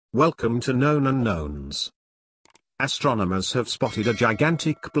Welcome to Known Unknowns. Astronomers have spotted a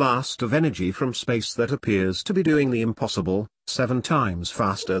gigantic blast of energy from space that appears to be doing the impossible, 7 times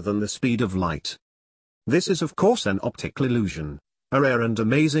faster than the speed of light. This is of course an optical illusion, a rare and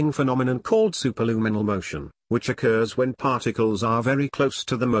amazing phenomenon called superluminal motion, which occurs when particles are very close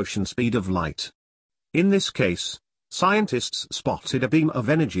to the motion speed of light. In this case, scientists spotted a beam of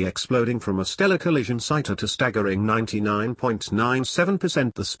energy exploding from a stellar collision site at a staggering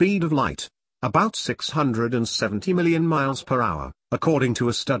 99.97% the speed of light, about 670 million miles per hour, according to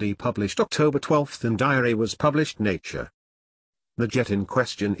a study published October 12 in Diary was published Nature. The jet in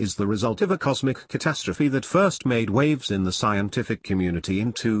question is the result of a cosmic catastrophe that first made waves in the scientific community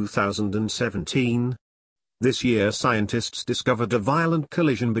in 2017. This year scientists discovered a violent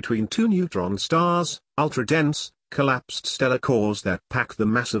collision between 2 neutron stars, ultra-dense, collapsed stellar cores that pack the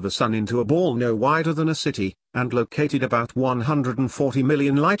mass of a sun into a ball no wider than a city, and located about 140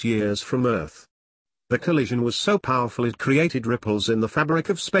 million light-years from Earth. The collision was so powerful it created ripples in the fabric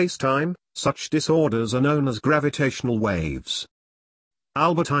of space-time. Such disorders are known as gravitational waves.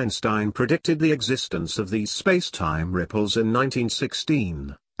 Albert Einstein predicted the existence of these space-time ripples in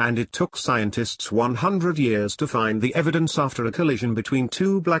 1916, and it took scientists 100 years to find the evidence after a collision between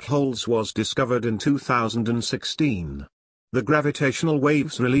 2 black holes was discovered in 2016. The gravitational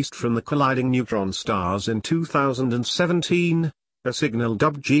waves released from the colliding neutron stars in 2017, a signal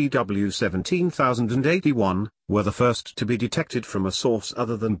dubbed GW17081, were the first to be detected from a source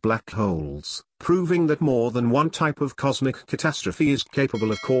other than black holes, proving that more than one type of cosmic catastrophe is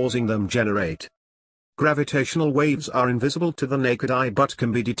capable of causing them generate. Gravitational waves are invisible to the naked eye but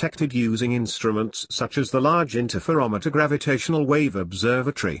can be detected using instruments such as the Large Interferometer Gravitational Wave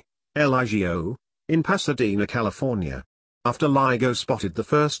Observatory, LIGO, in Pasadena, California. After LIGO spotted the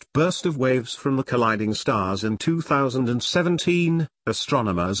first burst of waves from the colliding stars in 2017,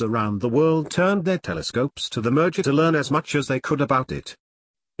 astronomers around the world turned their telescopes to the merger to learn as much as they could about it.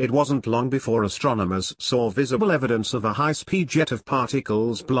 It wasn't long before astronomers saw visible evidence of a high-speed jet of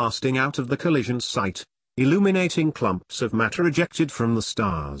particles blasting out of the collision site, illuminating clumps of matter ejected from the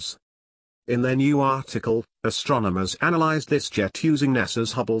stars. In their new article, astronomers analyzed this jet using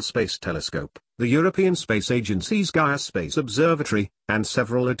NASA's Hubble Space Telescope, the European Space Agency's Gaia Space Observatory, and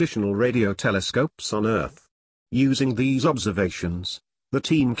several additional radio telescopes on Earth. Using these observations, the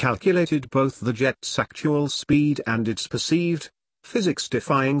team calculated both the jet's actual speed and its perceived,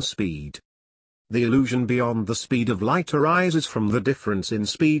 physics-defying speed. The illusion beyond the speed of light arises from the difference in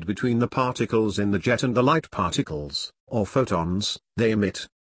speed between the particles in the jet and the light particles, or photons, they emit.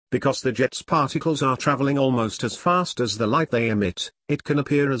 Because the jet's particles are traveling almost as fast as the light they emit, it can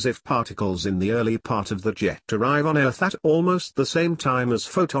appear as if particles in the early part of the jet arrive on Earth at almost the same time as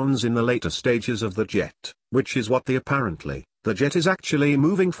photons in the later stages of the jet, which is what the jet is actually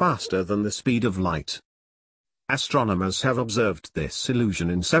moving faster than the speed of light. Astronomers have observed this illusion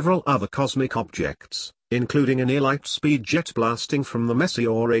in several other cosmic objects, including a near-light-speed jet blasting from the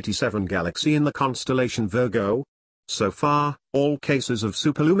Messier 87 galaxy in the constellation Virgo. So far, all cases of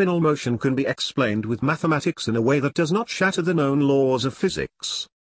superluminal motion can be explained with mathematics in a way that does not shatter the known laws of physics.